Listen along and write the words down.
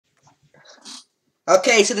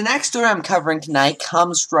Okay, so the next story I'm covering tonight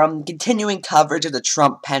comes from continuing coverage of the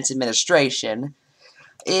Trump-Pence administration.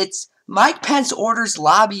 It's Mike Pence orders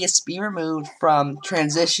lobbyists be removed from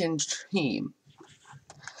transition team.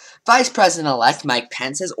 Vice President-elect Mike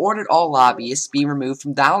Pence has ordered all lobbyists be removed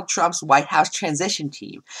from Donald Trump's White House transition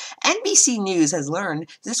team. NBC News has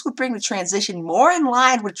learned this would bring the transition more in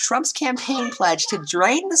line with Trump's campaign pledge to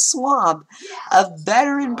drain the swamp of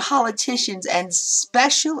veteran politicians and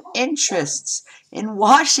special interests in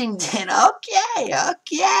Washington.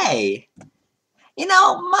 Okay.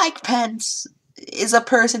 Mike Pence is a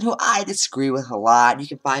person who I disagree with a lot. You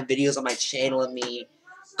can find videos on my channel of me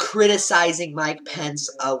criticizing Mike Pence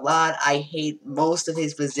a lot. I hate most of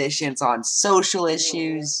his positions on social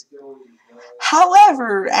issues.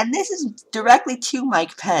 However, and this is directly to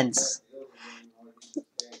Mike Pence,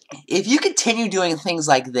 if you continue doing things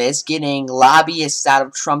like this, getting lobbyists out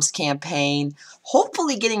of Trump's campaign,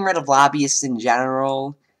 hopefully getting rid of lobbyists in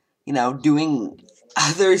general, doing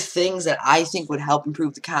other things that I think would help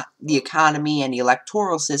improve the economy and the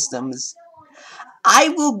electoral systems, I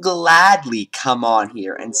will gladly come on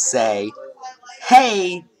here and say,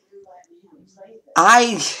 hey,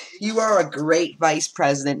 you are a great Vice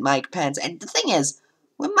President, Mike Pence. And the thing is,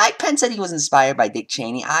 when Mike Pence said he was inspired by Dick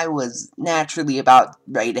Cheney, I was naturally about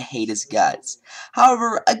ready to hate his guts.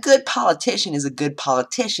 However, a good politician is a good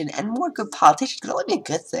politician, and more good politicians can only be a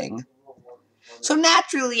good thing. So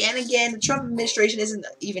naturally, and again, the Trump administration isn't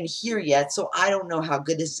even here yet, so I don't know how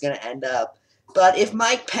good this is going to end up. But if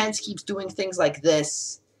Mike Pence keeps doing things like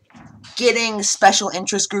this, getting special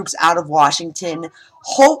interest groups out of Washington,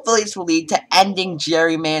 hopefully this will lead to ending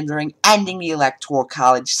gerrymandering, ending the Electoral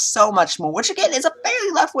College, so much more, which again is a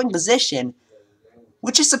fairly left-wing position,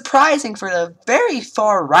 which is surprising for the very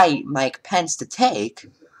far right Mike Pence to take.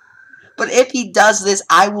 But if he does this,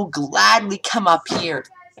 I will gladly come up here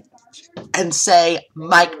and say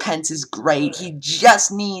Mike Pence is great. He just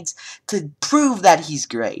needs to prove that he's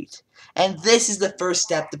great. And this is the first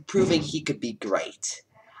step to proving he could be great.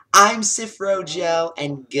 I'm Ephrom Joe,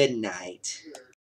 and good night.